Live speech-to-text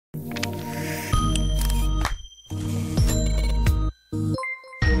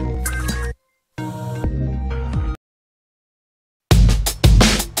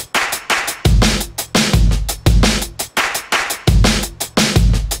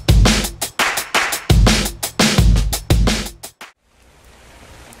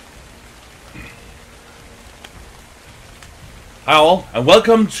Hi all, and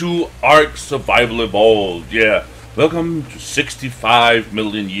welcome to ARK Survival Evolved. Yeah, welcome to 65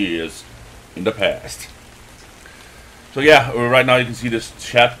 million years in the past. So yeah, right now you can see this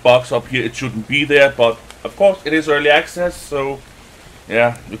chat box up here. It shouldn't be there, but of course it is early access, so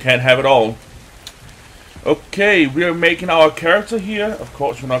yeah, you can't have it all. Okay, we are making our character here. Of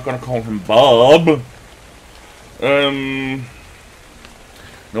course, we're not gonna call him Bob. You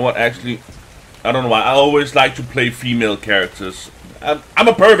know what, actually, I don't know why. I always like to play female characters. I'm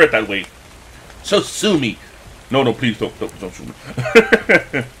a pervert that way. So sue me. No, please don't sue me.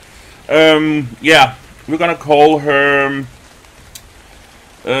 Yeah, we're gonna call her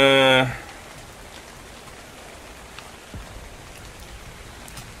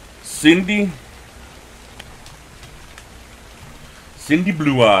Cindy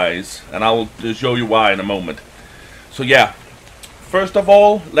Blue Eyes, and I will show you why in a moment. So yeah, first of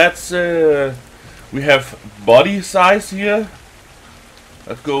all, let's we have body size here.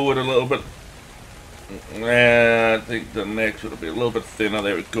 Let's go with a little bit. I think the neck should be a little bit thinner.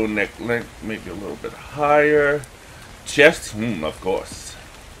 There we go. Neck length maybe a little bit higher. Chest, of course.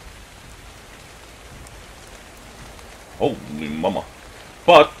 Holy mama!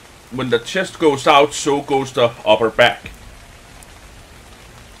 But when the chest goes out, so goes the upper back.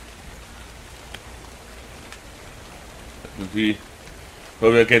 You see.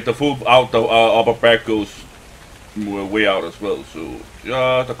 So we get the full out, the upper back goes way out as well, so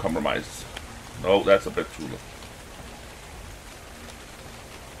just a compromise. No, that's a bit too low.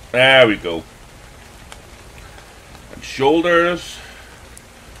 There we go. And shoulders.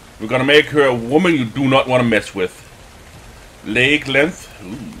 We're gonna make her a woman you do not want to mess with. Leg length.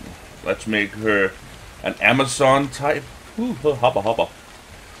 Ooh, let's make her an Amazon type. Ooh, hoppa.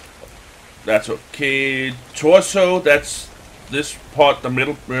 That's okay. Torso, that's this part, the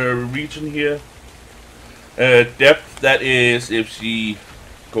middle region here. Depth, that is if she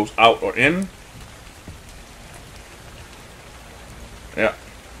goes out or in. Yeah.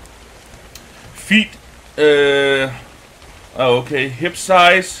 Feet, oh, okay. Hip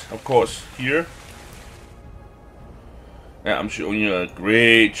size, of course, here. Yeah, I'm showing you a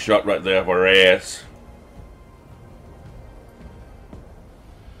great shot right there of her ass.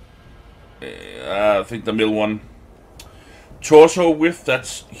 I think the middle one. Torso width,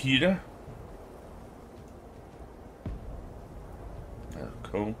 that's here.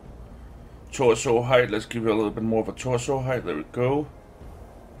 Cool. Torso height, let's give it a little bit more of a torso height. There we go.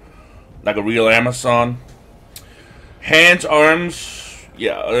 Like a real Amazon. Hands, arms,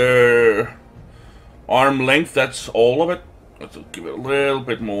 yeah. Arm length, that's all of it. Let's give it a little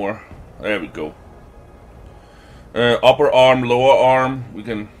bit more. There we go. Upper arm, lower arm, we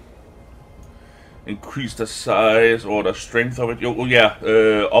can increase the size or the strength of it. Oh yeah,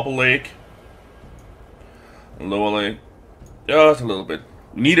 upper leg, lower leg, just a little bit.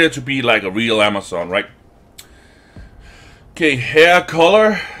 We need it to be like a real Amazon, right? Okay, hair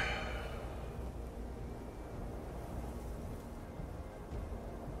color.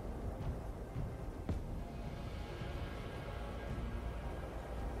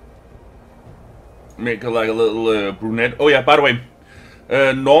 Make her like a little brunette. Oh yeah, by the way,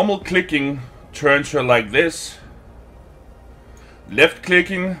 normal clicking turns her like this. Left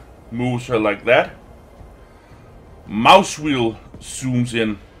clicking moves her like that. Mouse wheel zooms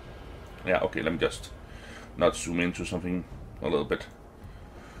in. Yeah, okay, let me just not zoom into something a little bit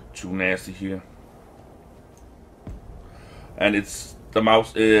too nasty here. And it's the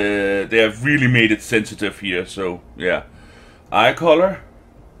mouse, they have really made it sensitive here, so yeah. Eye color.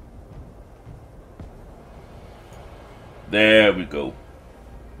 There we go.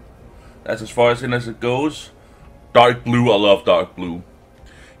 That's as far as in as it goes. Dark blue, I love dark blue.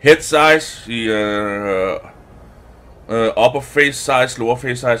 Head size, the upper face size, lower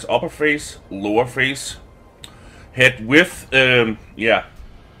face size, upper face, lower face. Head width, yeah.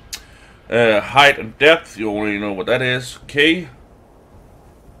 Height and depth, you already know what that is. Okay.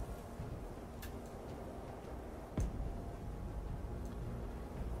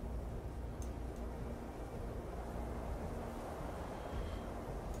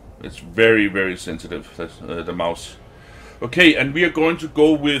 It's very, very sensitive, that's, the mouse. Okay, and we are going to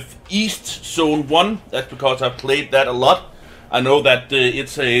go with East Zone 1. That's because I've played that a lot. I know that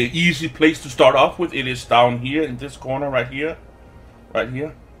it's a easy place to start off with. It is down here in this corner right here. Right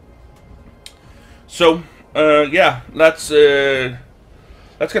here. So, yeah, let's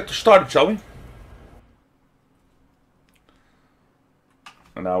get started, shall we?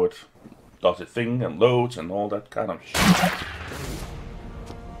 And now it does its thing and loads and all that kind of shit.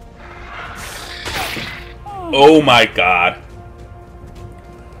 Oh my god.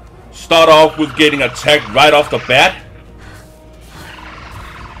 Start off with getting attacked right off the bat.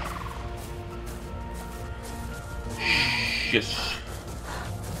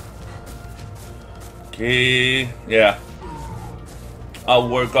 Okay, yeah. I'll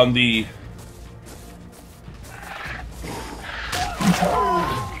work on the...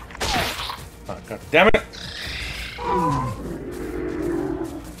 Oh, God damn it!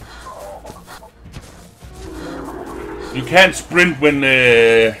 You can't sprint when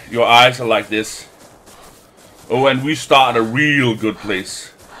your eyes are like this. Oh, and we start a real good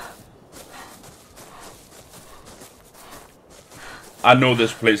place. I know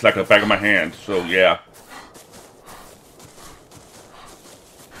this place like the back of my hand, so yeah.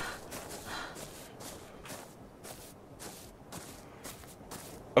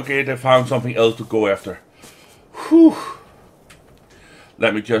 Okay, they found something else to go after. Whew.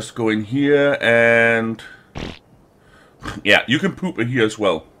 Let me just go in here and... Yeah, you can poop in here as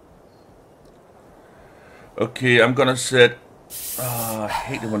well. Okay, I'm gonna set... I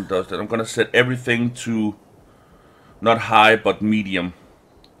hate it when it does that. I'm gonna set everything to... Not high, but medium.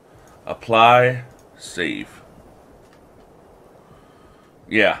 Apply, save.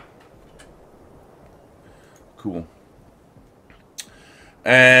 Yeah. Cool.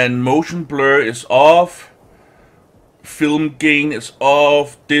 And motion blur is off. Film gain is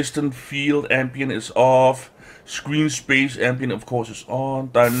off. Distant field ambient is off. Screen space ambient, of course, is on.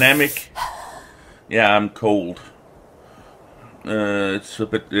 Dynamic. Yeah, I'm cold. It's a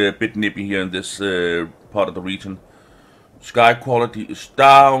bit nippy here in this part of the region. Sky quality is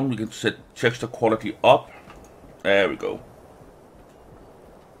down. We can set texture quality up. There we go.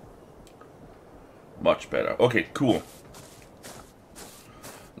 Much better. Okay, cool.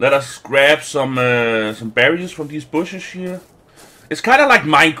 Let us grab some berries from these bushes here. It's kind of like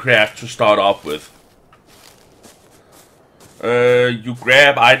Minecraft to start off with. You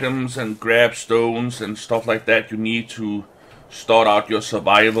grab items and grab stones and stuff like that you need to start out your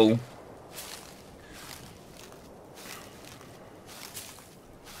survival.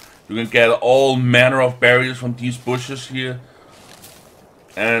 You can get all manner of berries from these bushes here.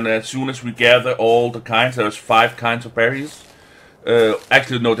 And as soon as we gather all the kinds, there's 5 kinds of berries.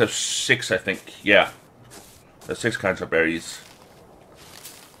 Actually, no, there's 6, I think. Yeah, there's 6 kinds of berries.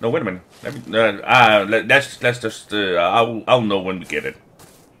 No, wait a minute. Let's just. I'll know when we get it.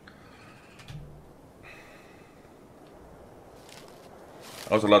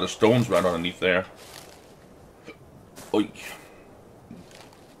 There's a lot of stones right underneath there. Oy.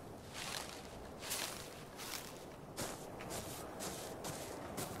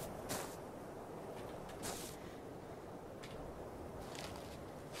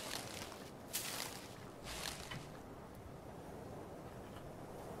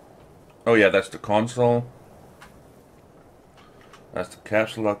 Oh yeah, that's the console. That's the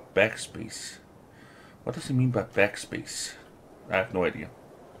capsule lock backspace. What does it mean by backspace? I have no idea.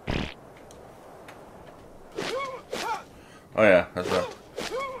 Oh yeah, that's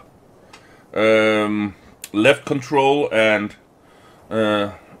right. Left control and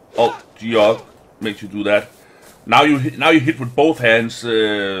Alt G makes you do that. Now you hit with both hands.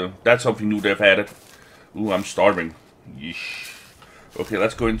 That's something new they've added. Ooh, I'm starving. Yeesh. Okay,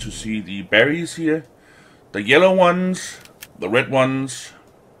 let's go in to see the berries here. The yellow ones, the red ones,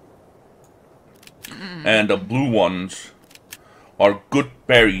 and the blue ones are good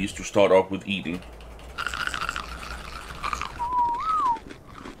berries to start off with eating.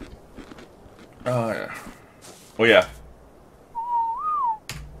 Yeah. Oh yeah.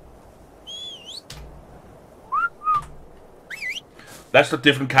 That's the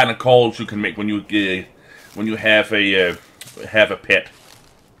different kind of calls you can make when you have a pet.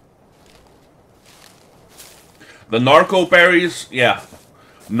 The narco berries, yeah.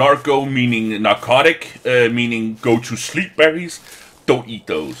 Narco meaning narcotic, meaning go to sleep berries. Don't eat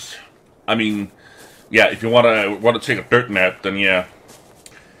those. I mean, yeah, if you wanna take a dirt nap, then yeah.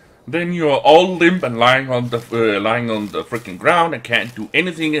 Then you're all limp and lying on the freaking ground and can't do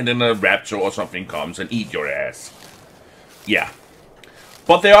anything, and then a raptor or something comes and eat your ass. Yeah.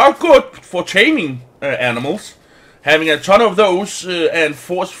 But they are good for taming animals. Having a ton of those and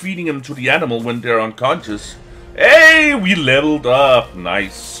force feeding them to the animal when they're unconscious. Hey, we leveled up.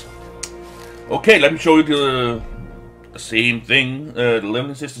 Nice. Okay, let me show you the same thing. The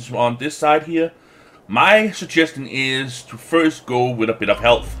leveling system on this side here. My suggestion is to first go with a bit of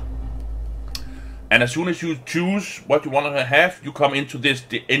health. And as soon as you choose what you want to have, you come into the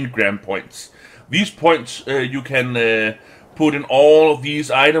engram points. These points you can put in all of these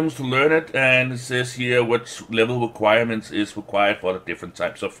items to learn it, and it says here what level requirements is required for the different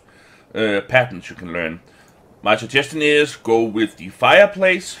types of patterns you can learn. My suggestion is go with the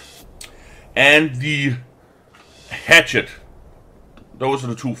fireplace and the hatchet. Those are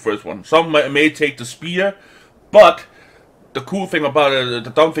the 2 first ones. Some may take the spear, but the cool thing about it, the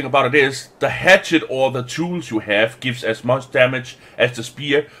dumb thing about it is, the hatchet or the tools you have gives as much damage as the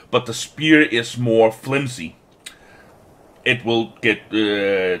spear, but the spear is more flimsy. It will get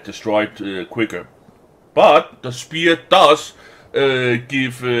destroyed quicker. But the spear does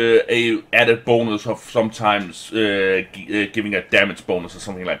give a added bonus of sometimes giving a damage bonus or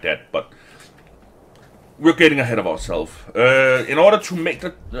something like that. But we're getting ahead of ourselves. In order to make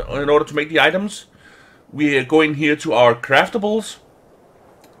the items, we are going here to our craftables,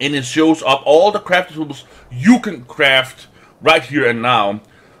 and it shows up all the craftables you can craft right here and now.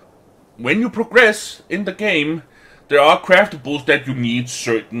 When you progress in the game, there are craftables that you need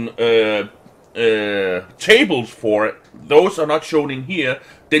certain tables for. Those are not shown in here.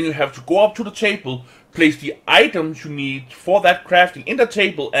 Then you have to go up to the table, place the items you need for that crafting in the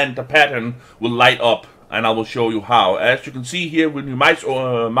table, and the pattern will light up. And I will show you how. As you can see here, when you mouse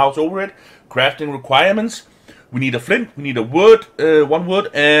over it, crafting requirements. We need a flint, we need a wood, 1 wood,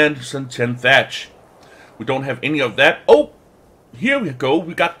 and some 10 thatch. We don't have any of that. Oh, here we go.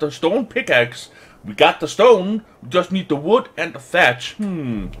 We got the stone pickaxe. We got the stone. We just need the wood and the thatch.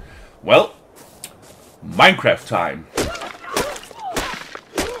 Well, Minecraft time.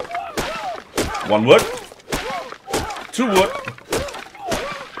 1 wood, 2 wood,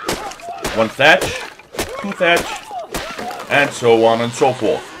 1 thatch, 2 thatch, and so on and so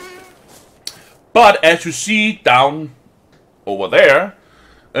forth. But as you see down over there,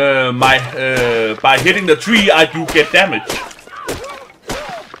 by hitting the tree, I do get damage.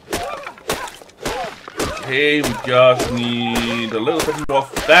 Okay, we just need a little bit more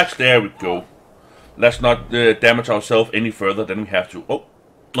thatch. There we go. Let's not damage ourselves any further than we have to.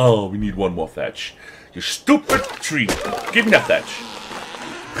 Oh, we need 1 more thatch. You stupid tree. Give me that thatch.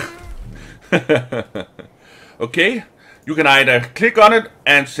 Okay. You can either click on it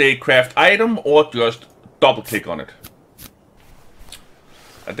and say craft item, or just double click on it.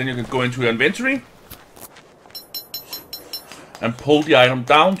 And then you can go into your inventory and pull the item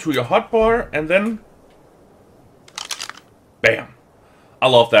down to your hotbar, and then bam. I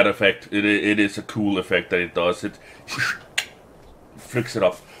love that effect. It is a cool effect that it does. It flicks it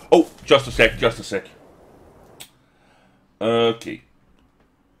up. Oh, just a sec. Okay.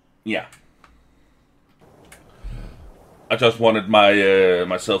 Yeah. I just wanted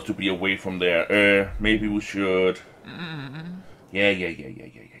myself to be away from there. Maybe we should. Yeah. Maybe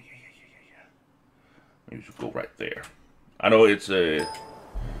we should go right there. I know it's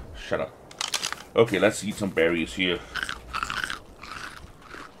shut up. Okay, let's eat some berries here.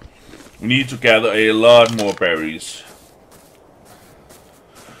 We need to gather a lot more berries.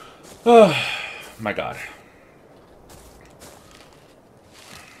 Oh my god.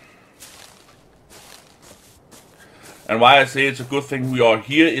 And why I say it's a good thing we are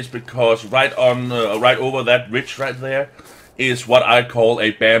here is because right over that ridge right there is what I call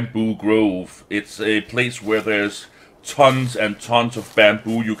a bamboo grove. It's a place where there's tons and tons of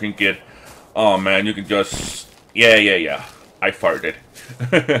bamboo you can get. Oh man, you can just... Yeah. I farted.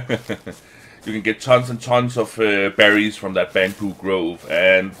 You can get tons and tons of berries from that bamboo grove.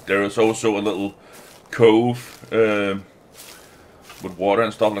 And there is also a little cove with water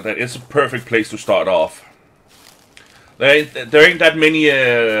and stuff like that. It's a perfect place to start off. There ain't that many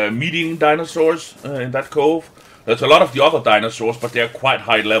meat-eating dinosaurs in that cove. There's a lot of the other dinosaurs, but they're quite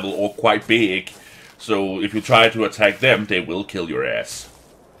high level or quite big. So if you try to attack them, they will kill your ass.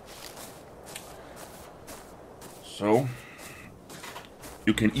 So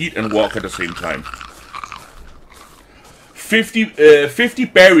you can eat and walk at the same time. 50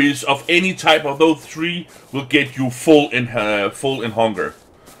 berries of any type of those 3 will get you full in hunger.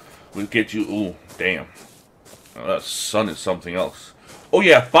 Will get you... Oh, damn. Oh, that sun is something else. Oh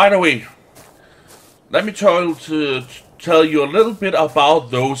yeah, by the way, let me tell you a little bit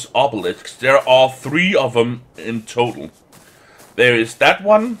about those obelisks. There are 3 of them in total. There is that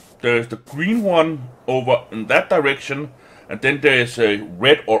one, there is the green one over in that direction, and then there is a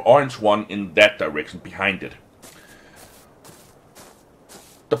red or orange one in that direction behind it.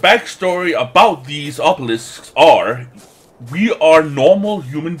 The backstory about these obelisks are, we are normal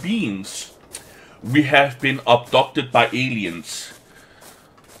human beings. We have been abducted by aliens.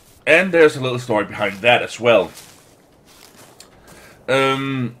 And there's a little story behind that as well.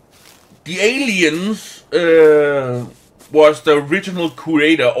 The aliens was the original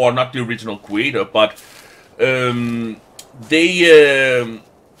creator, or not the original creator, but they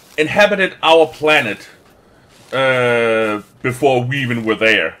inhabited our planet before we even were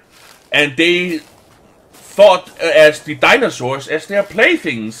there. And they thought as the dinosaurs as their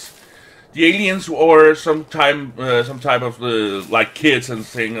playthings. the aliens were some type of like kids and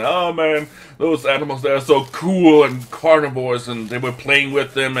saying, "Oh man, those animals, they're so cool and carnivores," and they were playing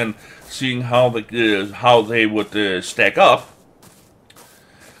with them and seeing how they would stack up.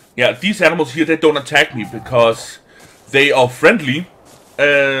 Yeah, these animals here, they don't attack me because they are friendly.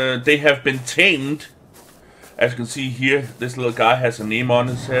 They have been tamed. As you can see here, this little guy has a name on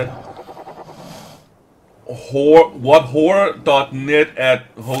his head. Whathorror.net at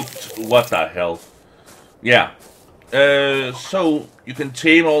what the hell? Yeah. So you can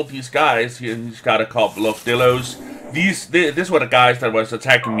tame all these guys. Here he's got a couple of dillos. These were the guys that was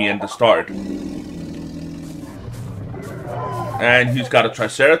attacking me in the start. And he's got a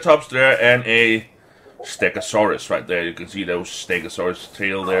Triceratops there and a Stegosaurus right there. You can see those Stegosaurus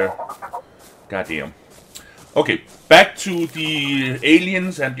tail there. Goddamn. Okay, back to the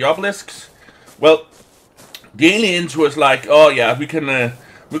aliens and the obelisks. Well, the aliens was like, oh yeah, we're gonna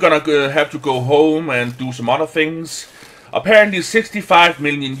have to go home and do some other things. Apparently 65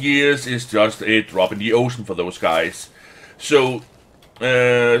 million years is just a drop in the ocean for those guys. So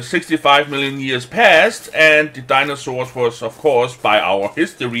 65 million years passed, and the dinosaurs was, of course, by our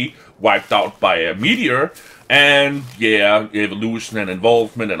history, wiped out by a meteor. And yeah, evolution and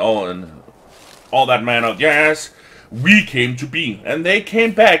involvement and all that manner of yes, we came to be. And they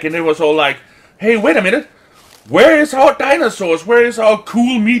came back and it was all like, hey, wait a minute, where is our dinosaurs? Where is our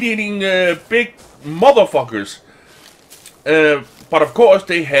cool meat-eating big motherfuckers? But of course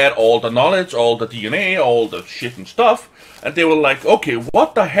they had all the knowledge, all the DNA, all the shit and stuff. And they were like, okay,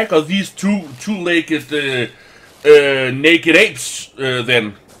 what the heck are these two-legged naked apes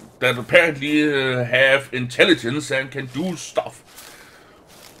then? That apparently have intelligence and can do stuff.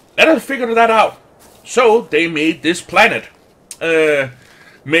 Let us figure that out. So they made this planet.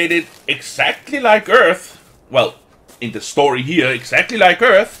 Made it exactly like Earth. Well, in the story here, exactly like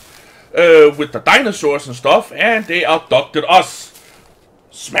Earth. With the dinosaurs and stuff. And they abducted us.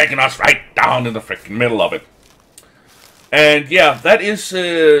 Smacking us right down in the freaking middle of it. And yeah, that is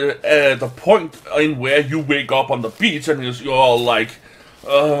the point in where you wake up on the beach and you're all like,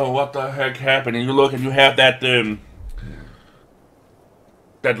 oh, what the heck happened? And you look and you have that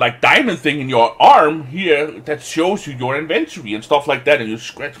that like diamond thing in your arm here that shows you your inventory and stuff like that, and you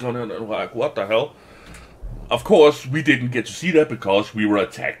scratch on it and like, what the hell? Of course, we didn't get to see that because we were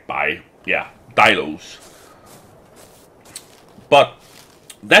attacked by, yeah, dinos. But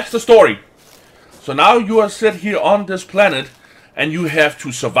that's the story. So now you are sit here on this planet and you have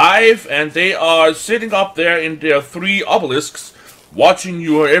to survive, and they are sitting up there in their 3 obelisks watching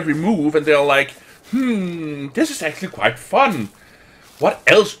your every move, and they're like, this is actually quite fun. What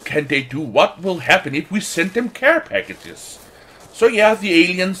else can they do? What will happen if we send them care packages? So yeah, the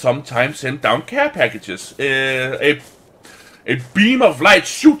aliens sometimes send down care packages. A beam of light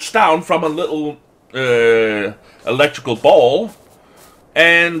shoots down from a little electrical ball.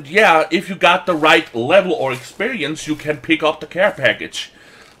 And yeah, if you got the right level or experience, you can pick up the care package.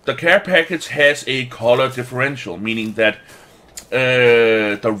 The care package has a color differential, meaning that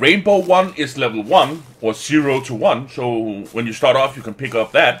the rainbow one is level 1, or 0 to 1. So when you start off, you can pick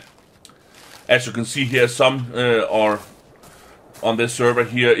up that. As you can see here, some are on this server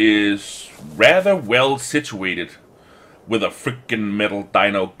here is rather well situated with a freaking metal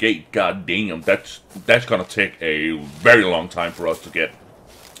dino gate. God damn, that's gonna take a very long time for us to get.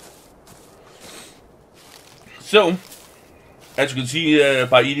 So, as you can see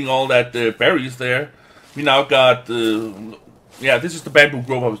by eating all that berries there, we now got, yeah, this is the bamboo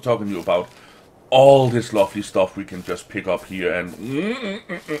grove I was talking to you about. All this lovely stuff we can just pick up here and...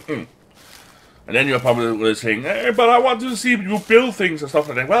 And then you're probably saying, hey, but I want to see you build things and stuff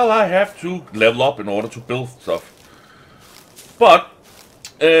like that. Well, I have to level up in order to build stuff. But,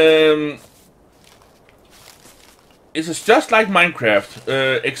 it's just like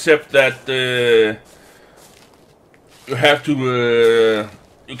Minecraft, except that... you have to,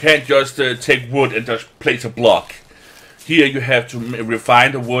 you can't just take wood and just place a block. Here you have to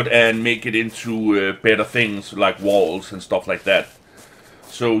refine the wood and make it into better things like walls and stuff like that.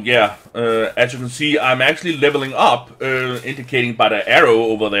 So yeah, as you can see, I'm actually leveling up, indicating by the arrow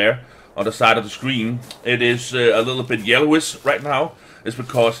over there on the side of the screen. It is a little bit yellowish right now. It's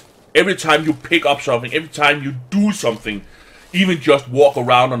because every time you pick up something, every time you do something, even just walk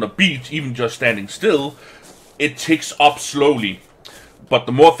around on the beach, even just standing still, it ticks up slowly. But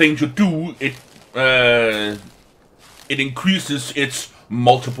the more things you do, it increases its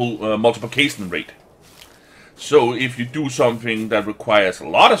multiplication rate. So if you do something that requires a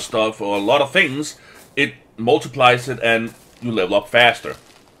lot of stuff or a lot of things, it multiplies it and you level up faster.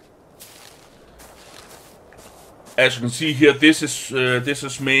 as you can see here, this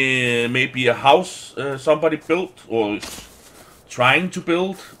is maybe a house somebody built or is trying to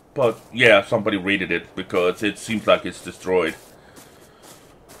build, but yeah, somebody raided it because it seems like it's destroyed.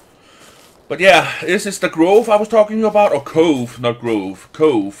 But yeah, this is the grove I was talking about, or cove, not grove,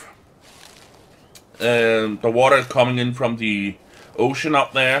 cove. The water is coming in from the ocean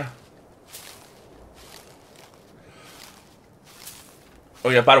up there. Oh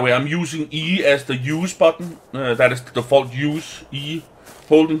yeah, by the way, I'm using E as the use button. That is the default use, E.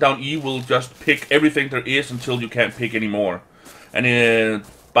 Holding down E will just pick everything there is until you can't pick anymore. And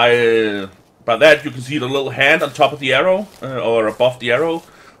by that you can see the little hand on top of the arrow, or above the arrow.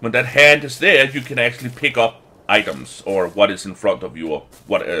 When that hand is there, you can actually pick up items, or what is in front of you, or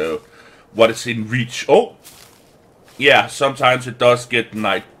what is in reach. Oh! Yeah, sometimes it does get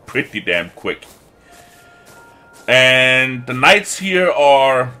night pretty damn quick. And the nights here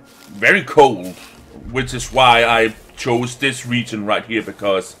are very cold, which is why I chose this region right here,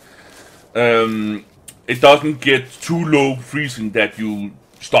 because it doesn't get too low freezing that you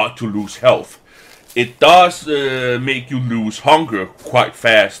start to lose health. It does make you lose hunger quite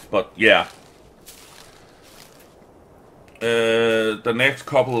fast, but yeah. The next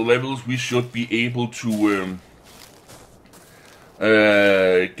couple of levels we should be able to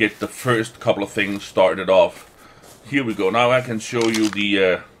get the first couple of things started off. Here we go. Now I can show you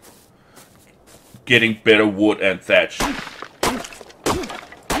the getting better wood and thatch.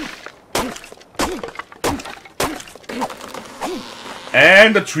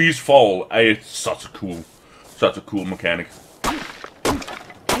 And the trees fall. It's such a cool mechanic.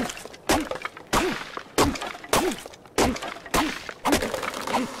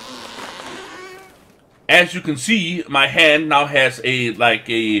 As you can see, my hand now has a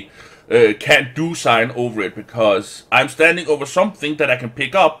can't do sign over it, because I'm standing over something that I can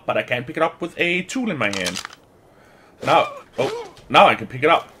pick up, but I can't pick it up with a tool in my hand. Now I can pick it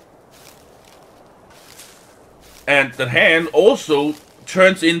up. And the hand also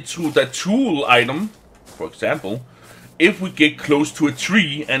turns into the tool item, for example, if we get close to a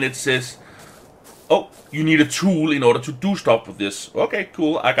tree and it says, oh, you need a tool in order to do stuff with this. Okay,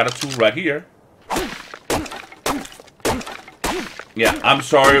 cool, I got a tool right here. Yeah, I'm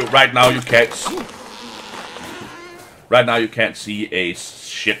sorry, right now you can't see a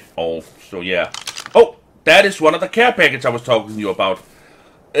shit hole, so yeah. Oh, that is one of the care packets I was talking to you about.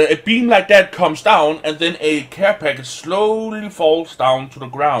 A beam like that comes down, and then a care packet slowly falls down to the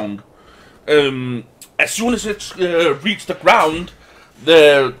ground. As soon as it's reached the ground,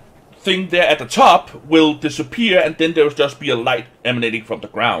 the thing there at the top will disappear, and then there will just be a light emanating from the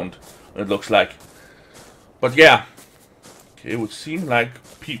ground, it looks like. But yeah, it would seem like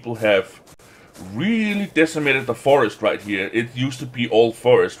people have really decimated the forest right here. It used to be all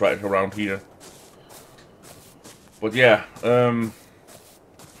forest right around here. But yeah,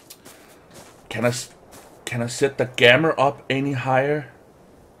 can I set the gamma up any higher?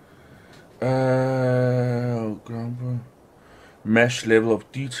 Mesh level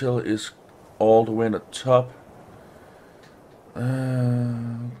of detail is all the way at the top.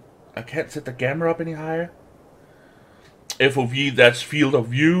 I can't set the gamma up any higher. FOV, that's field of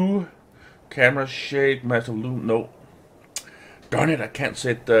view. Camera shake, massive loop, no. Darn it, I can't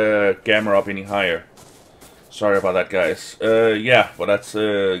set the gamma up any higher. Sorry about that, guys. Yeah, but that's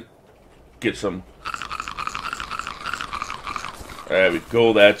get some. There we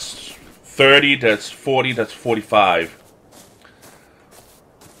go, that's 30, that's 40, that's 45.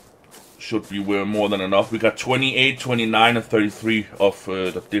 Should be more than enough. We got 28, 29, and 33 of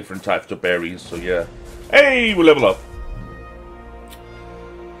the different types of berries, so yeah. Hey, we level up.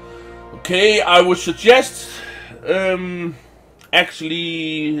 Okay, I would suggest,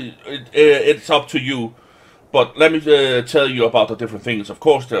 actually, it's up to you, but let me tell you about the different things. Of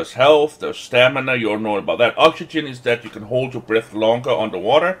course, there's health, there's stamina, you all know about that. Oxygen is that you can hold your breath longer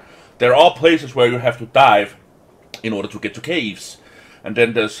underwater. There are places where you have to dive in order to get to caves. And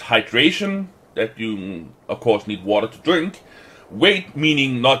then there's hydration, that you, of course, need water to drink. Weight,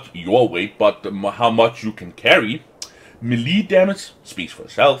 meaning not your weight, but how much you can carry. Melee damage speaks for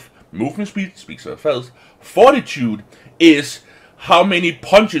itself. Movement speed speaks for itself. Fortitude is how many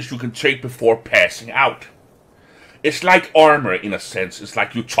punches you can take before passing out. It's like armor in a sense. It's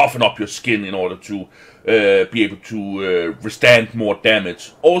like you toughen up your skin in order to be able to withstand more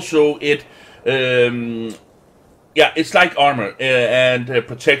damage. Also, it yeah, it's like armor and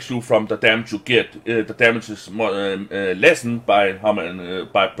protects you from the damage you get. The damage is more, lessened by how many,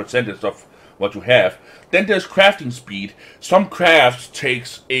 by percentage of what you have. Then there's crafting speed. Some crafts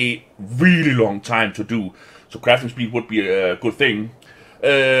takes a really long time to do, so crafting speed would be a good thing.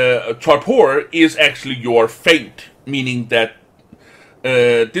 torpor is actually your feint, meaning that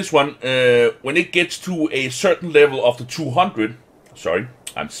this one, when it gets to a certain level of the 200, sorry,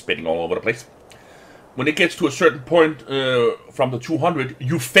 I'm spitting all over the place. When it gets to a certain point from the 200,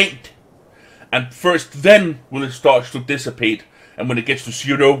 you faint. And first then will it start to dissipate. And when it gets to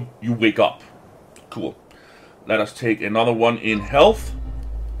 0, you wake up. Cool. Let us take another one in health.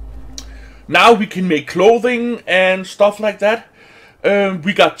 Now we can make clothing and stuff like that.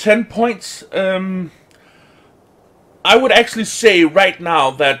 We got 10 points. I would actually say right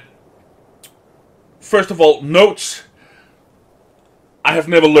now that, first of all, notes. I have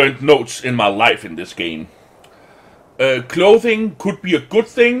never learned notes in my life in this game. Clothing could be a good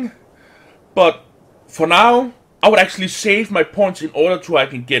thing, but for now, I would actually save my points in order to I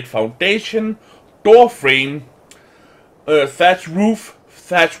can get foundation, door frame, thatch roof,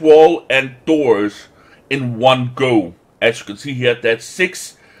 thatch wall, and doors in one go. As you can see here, that's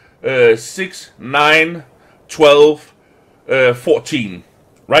 6, 9, 12, 14,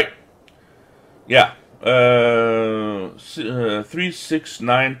 right? Yeah. 3, 6,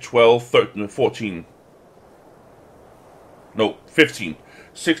 9, 12, 13, 14. No, 15.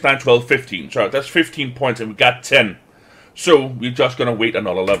 6, 9, 12, 15. Sorry, that's 15 points and we got 10. So, we're just gonna wait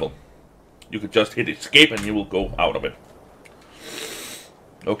another level. You could just hit escape and you will go out of it.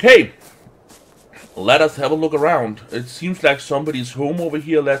 Okay. Let us have a look around. It seems like somebody's home over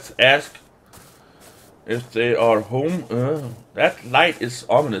here. Let's ask if they are home. That light is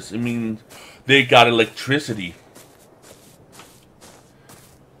ominous. I mean, they got electricity.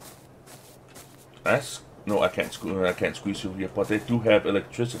 That's no, I can't squeeze through here, but they do have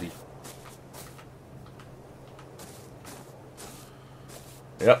electricity.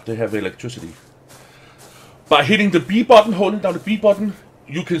 Yep, they have electricity. By hitting the B button, holding down the B button,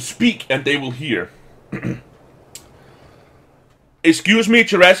 you can speak and they will hear. Excuse me,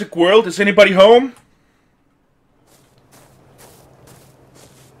 Jurassic World, is anybody home?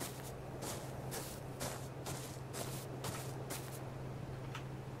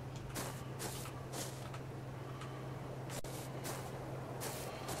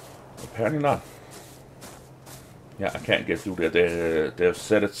 Apparently not. Yeah, I can't get through there. They've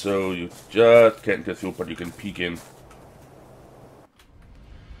set it so you just can't get through, but you can peek in.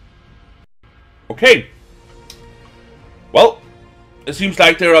 Okay. Well, it seems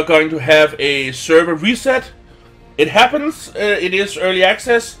like they are going to have a server reset. It happens. It is early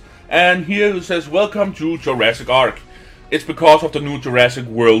access. And here it says, welcome to Jurassic ARK. It's because of the new Jurassic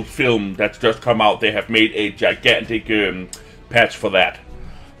World film that's just come out. They have made a gigantic patch for that.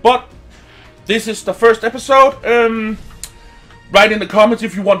 But this is the first episode. Write in the comments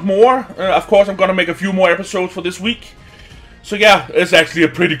if you want more. Of course, I'm gonna make a few more episodes for this week. So yeah, it's actually a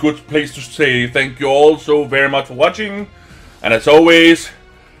pretty good place to say thank you all so very much for watching. And as always,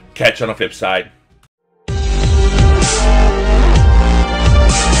 catch you on the flip side.